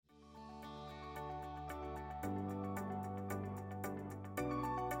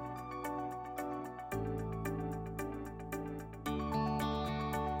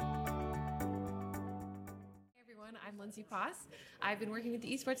Lindsay Poss. I've been working with the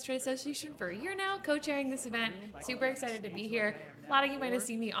Esports Trade Association for a year now, co-chairing this event. Super excited to be here. A lot of you might have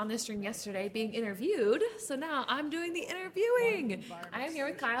seen me on the stream yesterday being interviewed, so now I'm doing the interviewing. I am here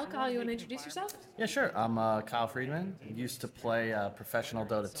with Kyle. Kyle, you want to introduce yourself? Yeah, sure. I'm Kyle Freedman. Used to play professional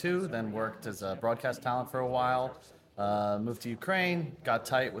Dota 2, then worked as a broadcast talent for a while. Moved to Ukraine, got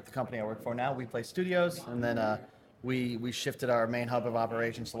tight with the company I work for now, We Play Studios, and then we shifted our main hub of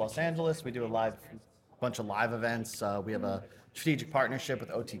operations to Los Angeles. We do a bunch of live events. We have a strategic partnership with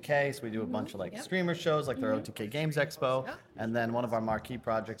OTK, so we do a bunch of streamer shows like their OTK Games Expo, and then one of our marquee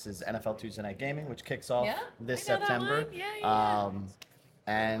projects is NFL Tuesday Night Gaming, which kicks off this September.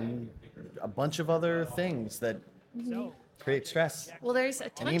 And a bunch of other things that create stress. Well, there's a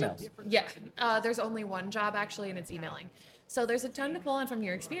ton and emails. There's only one job actually, and it's emailing. So there's a ton to pull on from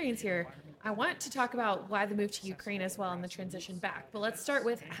your experience here. I want to talk about why the move to Ukraine as well and the transition back. But let's start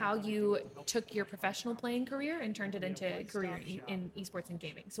with how you took your professional playing career and turned it into a career in esports and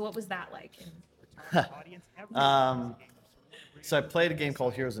gaming. So what was that like? So I played a game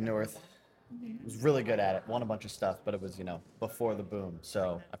called Heroes of North. Was really good at it. Won a bunch of stuff, but it was, before the boom.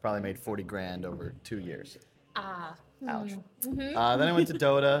 So I probably made 40 grand over 2 years. Ouch. Then I went to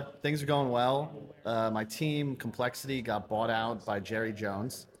Dota. Things were going well. My team, Complexity, got bought out by Jerry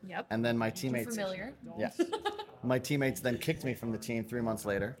Jones. Yep. And then my teammates... Familiar. Yeah. My teammates then kicked me from the team 3 months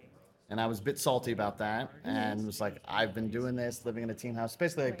later. And I was a bit salty about that. And was like, I've been doing this, living in a team house,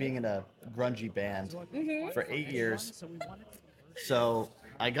 basically like being in a grungy band for 8 years. So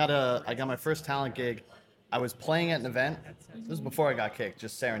I got my first talent gig. I was playing at an event. This was before I got kicked,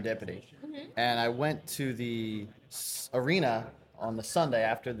 just serendipity. And I went to the arena on the Sunday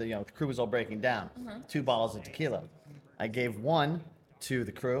after the crew was all breaking down. 2 bottles of tequila. I gave one to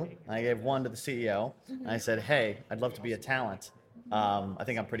the crew. And I gave one to the CEO. And I said, "Hey, I'd love to be a talent. I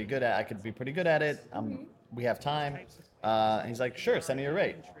think I could be pretty good at it. We have time." And he's like, "Sure, send me your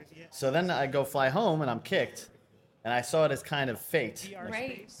rate." So then I go fly home and I'm kicked. And I saw it as kind of fate.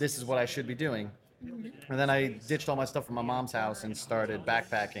 Right. This is what I should be doing. And then I ditched all my stuff from my mom's house and started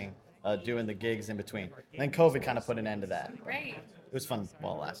backpacking, doing the gigs in between. And then COVID kind of put an end to that. Right. It was fun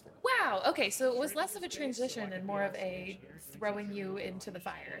while it lasted. Wow. Okay, so it was less of a transition and more of a throwing you into the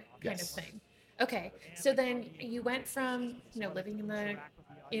fire kind of thing. Okay, so then you went from living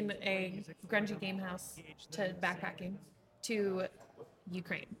in a grungy game house to backpacking to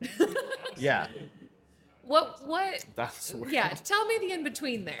Ukraine. Yeah. What? That's weird. Yeah, tell me the in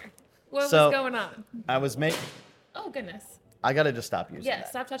between there. What was going on? I was making... Oh goodness. I gotta just stop using that. Yeah,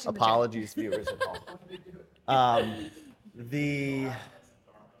 stop touching Apologies, viewers at home.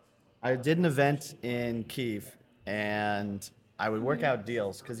 I did an event in Kyiv, and I would work out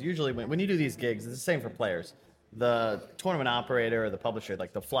deals, because usually when you do these gigs, it's the same for players. The tournament operator or the publisher,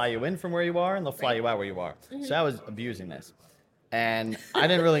 they'll fly you in from where you are, and they'll fly you out where you are. So I was abusing this. And I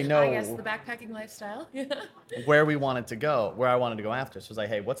didn't really know I guess the backpacking lifestyle. where I wanted to go after. So I was like,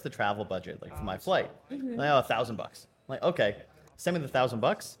 "Hey, what's the travel budget for my flight?" Like, "Oh, $1,000 bucks." I'm like, "Okay, send me the $1,000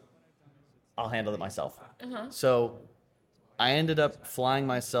 bucks. I'll handle it myself." So I ended up flying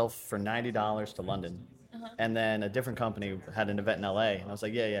myself for $90 to London. And then a different company had an event in LA, and I was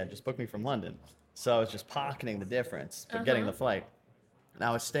like, yeah, just book me from London. So I was just pocketing the difference for getting the flight. And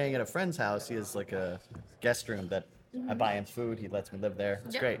I was staying at a friend's house. He has a guest room that I buy him food. He lets me live there.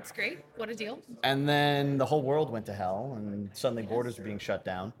 It's great. It's great. What a deal. And then the whole world went to hell, and suddenly borders were being shut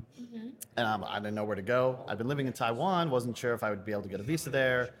down. And I didn't know where to go. I'd been living in Taiwan, wasn't sure if I would be able to get a visa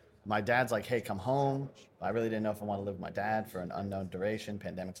there. My dad's like, "Hey, come home." I really didn't know if I wanted to live with my dad for an unknown duration.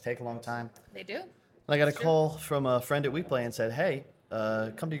 Pandemics take a long time. They do. And I got a call from a friend at We Play and said, "Hey,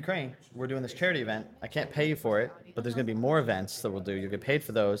 come to Ukraine. We're doing this charity event. I can't pay you for it, but there's going to be more events that we'll do. You'll get paid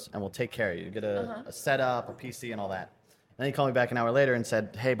for those, and we'll take care of you. You get a setup, a PC, and all that." And then he called me back an hour later and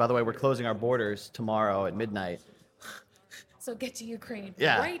said, "Hey, by the way, we're closing our borders tomorrow at midnight. So get to Ukraine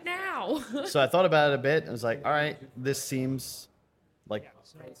right now." So I thought about it a bit and was like, all right, this seems like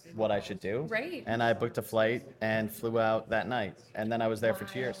what I should do. Right. And I booked a flight and flew out that night. And then I was there for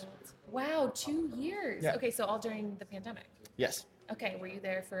 2 years. Wow, 2 years. Yeah. Okay, so all during the pandemic. Yes. Okay, were you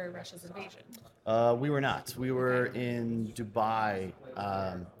there for Russia's invasion? We were not. We were in Dubai.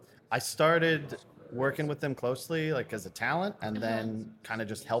 I started working with them closely, as a talent, and then kind of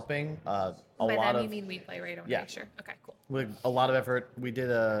just helping. By that you mean We Play, right? I want to make sure. Okay, cool. With a lot of effort. We did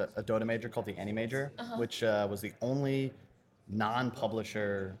a Dota major called the Any Major, which was the only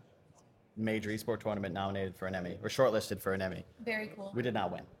non-publisher major esport tournament nominated for an Emmy, or shortlisted for an Emmy. Very cool. We did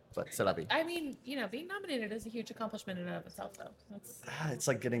not win, but c'est la vie. I mean, being nominated is a huge accomplishment in and of itself, though. It's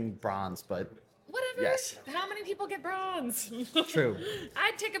like getting bronze, but Whatever. Yes. How many people get bronze? True.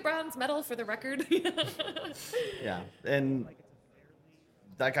 I'd take a bronze medal for the record. Yeah. And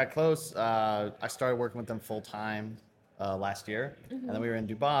that got close. I started working with them full time last year, and then we were in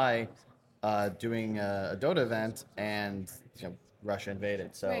Dubai doing a Dota event, and Russia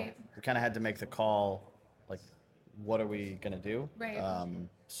invaded. So Right. we kind of had to make the call, like, what are we gonna do? Right.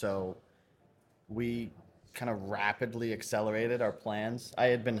 So we kind of rapidly accelerated our plans. I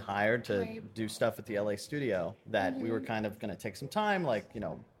had been hired to Right. do stuff at the LA studio that we were kind of gonna take some time, like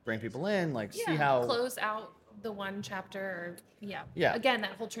bring people in, like see how. Close out the one chapter. Or, Yeah. Again,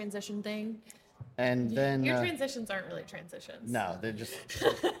 that whole transition thing. And then Your transitions aren't really transitions. no, they're just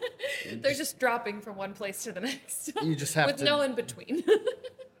They're just dropping from one place to the next. You just have with to- no in between.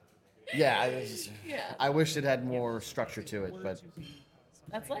 yeah. Yeah. I wish it had more structure to it, but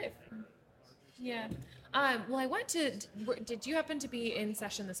That's life. Yeah. Well, I went to. Did you happen to be in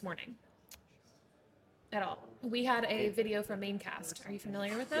session this morning? At all? We had a video from Maincast. Are you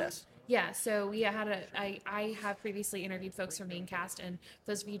familiar with them? Yes. Yeah. So we had I have previously interviewed folks from Maincast, and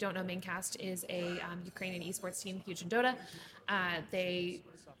for those of you who don't know, Maincast is a Ukrainian esports team, huge in Dota. They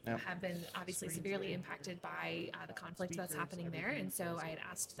have been obviously severely impacted by the conflict that's happening there, and so I had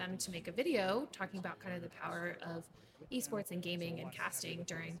asked them to make a video talking about kind of the power of esports and gaming and casting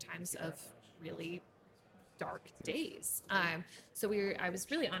during times of really dark days. So I was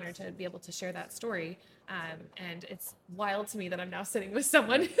really honored to be able to share that story. And it's wild to me that I'm now sitting with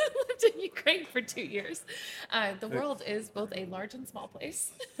someone who lived in Ukraine for 2 years. The world is both a large and small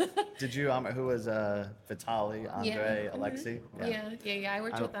place. did you? Who was Vitaly, Andre, Yeah. Alexei? Yeah. I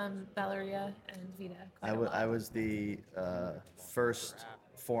worked with Valeria and Vida. I was the first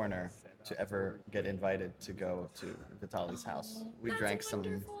foreigner to ever get invited to go to Vitaly's house. We That's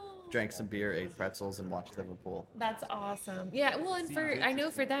drank some beer, ate pretzels, and watched Liverpool. That's awesome. Yeah, well, and I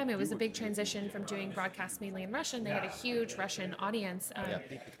know for them, it was a big transition from doing broadcasts mainly in Russian. They had a huge Russian audience.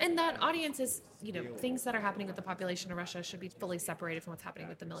 And that audience is, things that are happening with the population of Russia should be fully separated from what's happening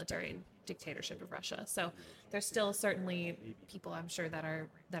with the military and dictatorship of Russia. So there's still certainly people, I'm sure, that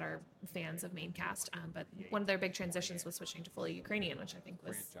are fans of Maincast. But one of their big transitions was switching to fully Ukrainian, which I think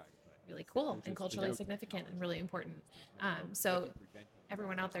was really cool and culturally significant and really important. So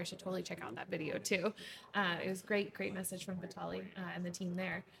everyone out there should totally check out that video too. It was great message from Vitaly and the team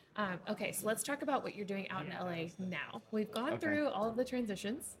there. Okay, so let's talk about what you're doing out in LA now. We've gone through all of the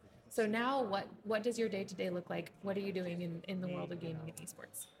transitions. So now what does your day-to-day look like? What are you doing in the world of gaming and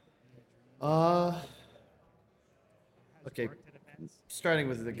esports? Okay, starting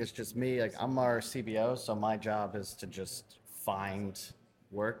with, I guess, just me. Like, I'm our CBO, so my job is to just find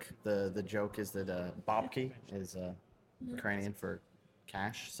work. The joke is that Babki is Ukrainian for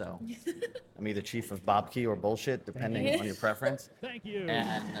cash, so I'm either chief of Babki or bullshit, depending on your preference. Thank you.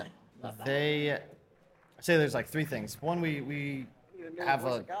 And they say there's like three things. One, we have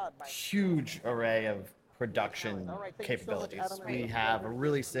a huge array of production capabilities. We have a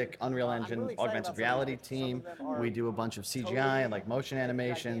really sick Unreal Engine augmented reality team. We do a bunch of CGI and like motion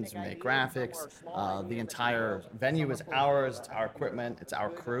animations. We make graphics. The entire venue is ours. It's our equipment. It's our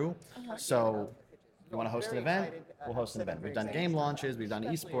crew. So you want to host an event? We'll host an event. We've done game launches. We've done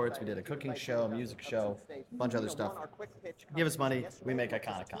esports. We did a cooking show, a music show, a bunch of other stuff. Give us money. We make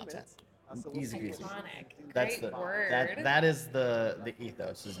iconic content. Easy peasy. Iconic. That's Great the word. that is the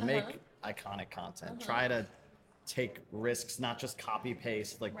ethos, is make iconic content. Try to take risks, not just copy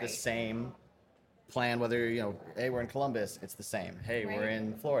paste like the Right. same plan. Whether hey, we're in Columbus, it's the same. Hey, we're Right.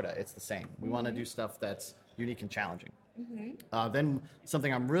 in Florida, it's the same. We want to do stuff that's unique and challenging. Then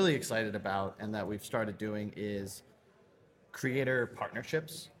something I'm really excited about and that we've started doing is creator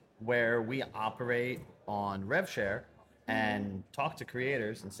partnerships, where we operate on rev share and talk to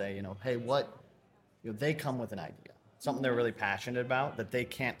creators and say, hey, they come with an idea, something they're really passionate about that they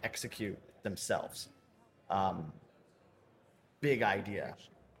can't execute themselves. Big idea.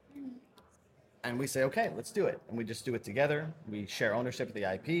 And we say, okay, let's do it. And we just do it together. We share ownership of the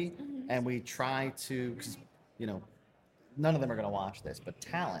IP, and we try to, because, none of them are going to watch this, but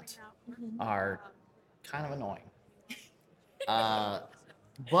talent are kind of annoying.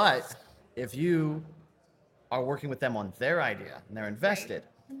 But if you are working with them on their idea and they're invested,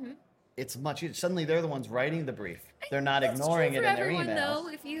 it's much easier. Suddenly they're the ones writing the brief. They're not ignoring it in their emails. Though,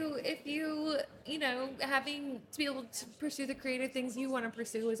 if you having to be able to pursue the creative things you want to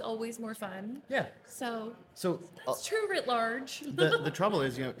pursue is always more fun. Yeah. So So it's true writ large. the trouble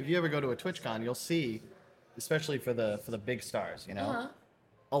is, if you ever go to a TwitchCon, you'll see, especially for the big stars,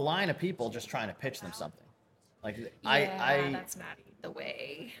 a line of people just trying to pitch them something. Like that's not the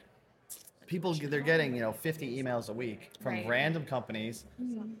way. they're getting 50 emails a week from Right. random companies,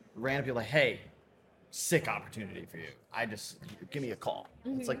 random people like, hey, sick opportunity for you. Give me a call.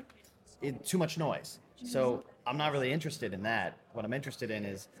 It's like too much noise. So I'm not really interested in that. What I'm interested in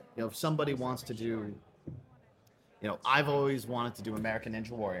is, if somebody wants to do, I've always wanted to do American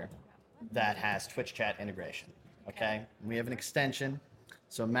Ninja Warrior that has Twitch chat integration. Okay? We have an extension.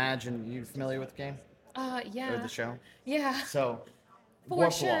 So imagine, you familiar with the game? Yeah. Or the show? Yeah. So, For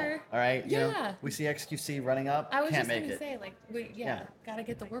warp sure. wall, all right? Yeah. We see XQC running up, I was can't just make gonna it. say, like, gotta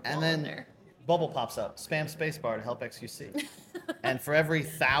get the warp And wall then in there. bubble pops up. Spam spacebar to help XQC. And for every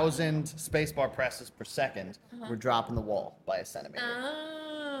 1,000 spacebar presses per second, we're dropping the wall by a centimeter.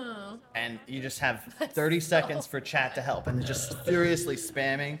 Oh. And you just have 30 seconds for chat to help, and they're just furiously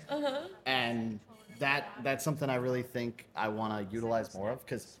spamming. And that's something I really think I want to utilize more of,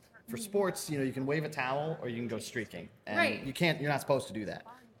 because for sports, you can wave a towel or you can go streaking, and Right. you're not supposed to do that.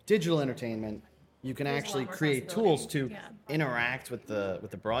 Digital entertainment, you can There's a lot actually more create tools to possibility. interact with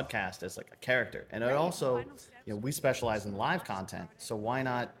the broadcast as like a character, and it also, we specialize in live content, so why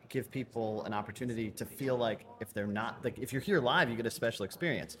not give people an opportunity to feel like, if they're not, like, if you're here live, you get a special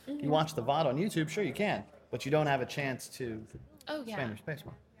experience. You watch the VOD on YouTube, sure you can, but you don't have a chance to Oh, yeah. spam your space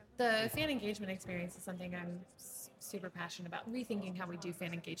more. The fan engagement experience is something I'm super passionate about. Rethinking how we do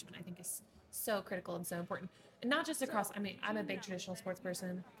fan engagement, I think, is so critical and so important. And not just across, I'm a big traditional sports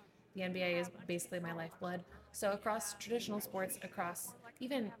person. The NBA is basically my lifeblood. So across traditional sports, across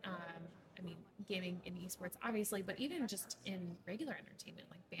even, gaming and esports, obviously, but even just in regular entertainment,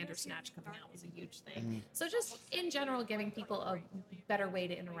 like Bandersnatch coming out was a huge thing. So just in general, giving people a better way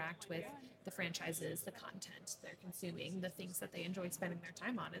to interact with the franchises, the content they're consuming, the things that they enjoy spending their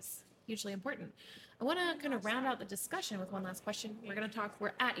time on is hugely important. I want to kind of round out the discussion with one last question. We're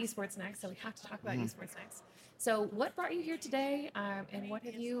at EsportsNext, so we have to talk about EsportsNext. So what brought you here today, and what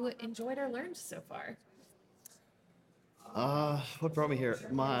have you enjoyed or learned so far? What brought me here?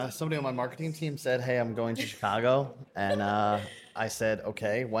 Somebody on my marketing team said, "Hey, I'm going to Chicago," and I said,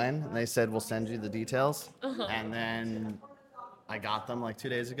 "Okay, when?" And they said, "We'll send you the details." And then I got them like 2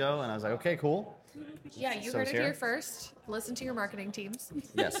 days ago, and I was like, "Okay, cool." Yeah, you So heard it's it here here? first. Listen to your marketing teams.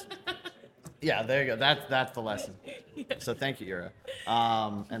 Yes. Yeah, there you go. That's the lesson. So thank you, Ira,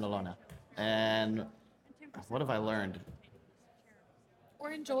 and Alona. And what have I learned?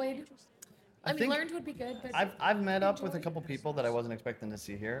 Or enjoyed. I mean, think learned would be good, but I've met up with a couple people that I wasn't expecting to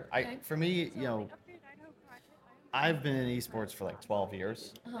see here. Okay. For me, I've been in esports for like 12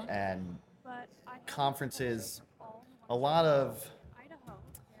 years, and conferences, a lot of,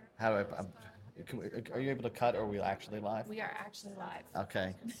 are you able to cut, or are we actually live? we are actually live.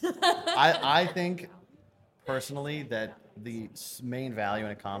 Okay. I think personally that the main value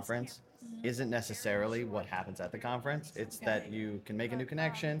in a conference isn't necessarily what happens at the conference. It's that you can make a new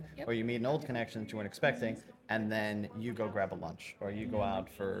connection, or you meet an old connection that you weren't expecting, and then you go grab a lunch, or you go out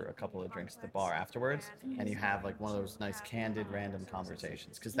for a couple of drinks at the bar afterwards, and you have like one of those nice candid random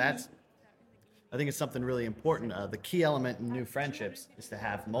conversations. Because I think it's something really important. The key element in new friendships is to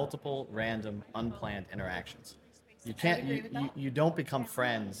have multiple random unplanned interactions. You can't you don't become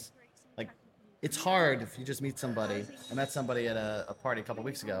friends. Like, it's hard if you just meet somebody. I met somebody at a party a couple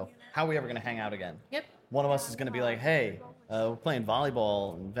weeks ago. How are we ever going to hang out again? Yep. One of us is going to be like, "Hey, we're playing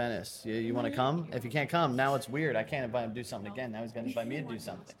volleyball in Venice. You want to come?" If you can't come, now it's weird. I can't invite him to do something again. Now he's going to invite me to do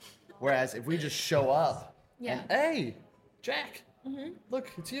something. Whereas if we just show up and, "Hey, Jack,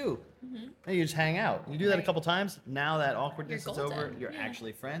 look, it's you." And you just hang out. You do that a couple times. Now that awkwardness is over. golden. You're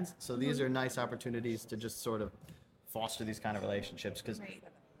actually friends. So these are nice opportunities to just sort of foster these kind of relationships, because Right.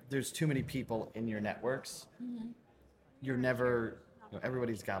 there's too many people in your networks. You're never,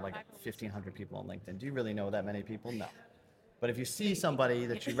 everybody's got like 1,500 people on LinkedIn. Do you really know that many people? No. But if you see somebody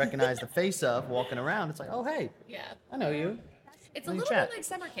that you recognize the face of walking around, it's like, "Oh, hey, Yeah. I know you." It's a Let me little chat. bit like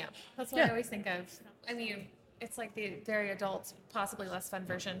summer camp. That's what Yeah. I always think of. I mean, it's like the very adult, possibly less fun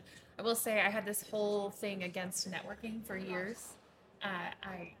version. I will say I had this whole thing against networking for years.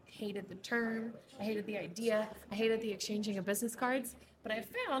 I hated the term. I hated the idea. I hated the exchanging of business cards. But I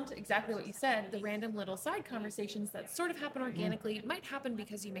found exactly what you said, the random little side conversations that sort of happen organically. It might happen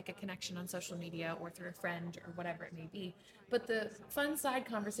because you make a connection on social media or through a friend or whatever it may be. But the fun side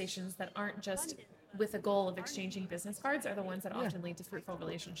conversations that aren't just with the goal of exchanging business cards are the ones that often lead to fruitful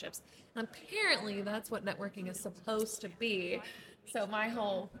relationships. And apparently that's what networking is supposed to be. So my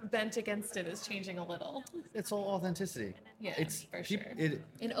whole bent against it is changing a little. It's all authenticity. Yeah, It's for sure. It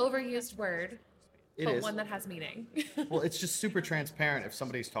An overused word, It but is. one that has meaning. Well, it's just super transparent if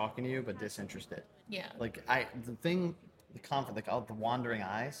somebody's talking to you but disinterested. Yeah. Like the wandering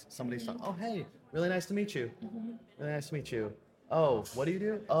eyes. Somebody's talking, "Oh, hey, really nice to meet you. Really nice to meet you. Oh, what do you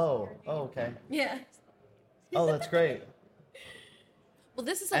do? Oh, okay. Yeah. Oh, that's great." Well,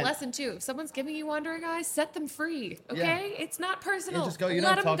 this is a And- lesson too. If someone's giving you wandering eyes, set them free. Okay, it's not personal. just go, you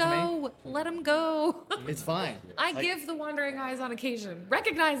Let don't them talk to me. go. Let them go. It's fine. I Like, give the wandering eyes on occasion.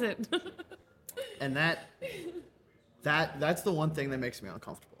 Recognize it. and that's the one thing that makes me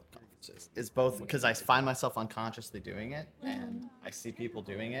uncomfortable at conferences. Is both because I find myself unconsciously doing it, and I see people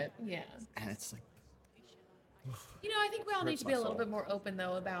doing it, Yeah. and it's like, I think we all need Hurts to be my a little soul. bit more open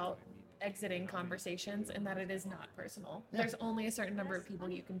though about exiting conversations and that it is not personal. Yeah. There's only a certain number of people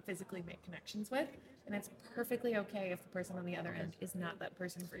you can physically make connections with, and it's perfectly okay if the person on the other end is not that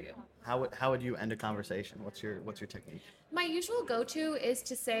person for you. how would you end a conversation? What's your technique? My usual go-to is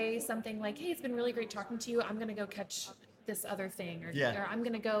to say something like, "Hey, it's been really great talking to you. I'm going to go catch this other thing," or "I'm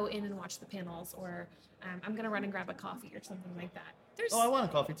going to go in and watch the panels," or "I'm going to run and grab a coffee," or something like that. There's Oh, I want a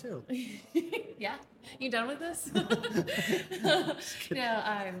coffee too. yeah, you done with this?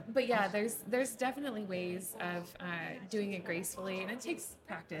 No, but yeah, there's definitely ways of doing it gracefully, and it takes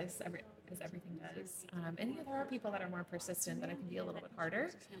practice, as everything does. And there are people that are more persistent that it can be a little bit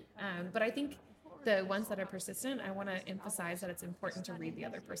harder. But I think the ones that are persistent, I want to emphasize that it's important to read the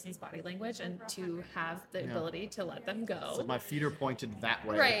other person's body language and to have the ability to let them go. So my feet are pointed that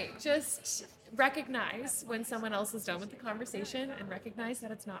way. Right. Just recognize when someone else is done with the conversation and recognize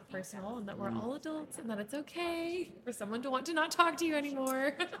that it's not personal and that we're all adults and that it's okay for someone to want to not talk to you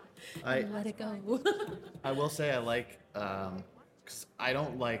anymore. And let it go. I will say I like, because I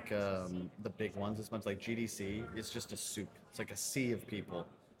don't like the big ones as much. Like GDC, it's just a soup. It's like a sea of people.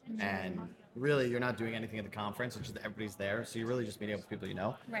 And really, you're not doing anything at the conference. It's just everybody's there. So you're really just meeting up with people you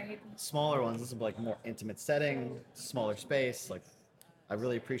know. Right. Smaller ones, this is like more intimate setting, smaller space. Like, I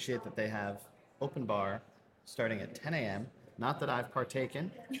really appreciate that they have open bar starting at 10 a.m. Not that I've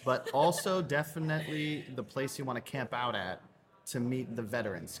partaken, but also definitely the place you want to camp out at to meet the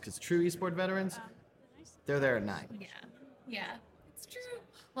veterans. Because true esport veterans, they're there at 9. Yeah, it's true.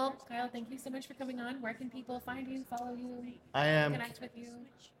 Well, Kyle, thank you so much for coming on. Where can people find you, follow you, I am connect with you?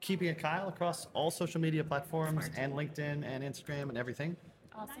 keeping it Kyle across all social media platforms and LinkedIn and Instagram and everything.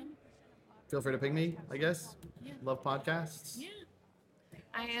 Awesome. Feel free to ping me, I guess. Yeah. Love podcasts. Yeah.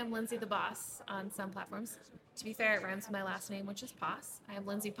 I am Lindsay the Boss on some platforms. To be fair, it rhymes with my last name, which is Poss. I am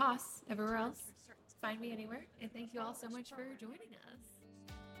Lindsay Poss everywhere else. Find me anywhere. And thank you all so much for joining us.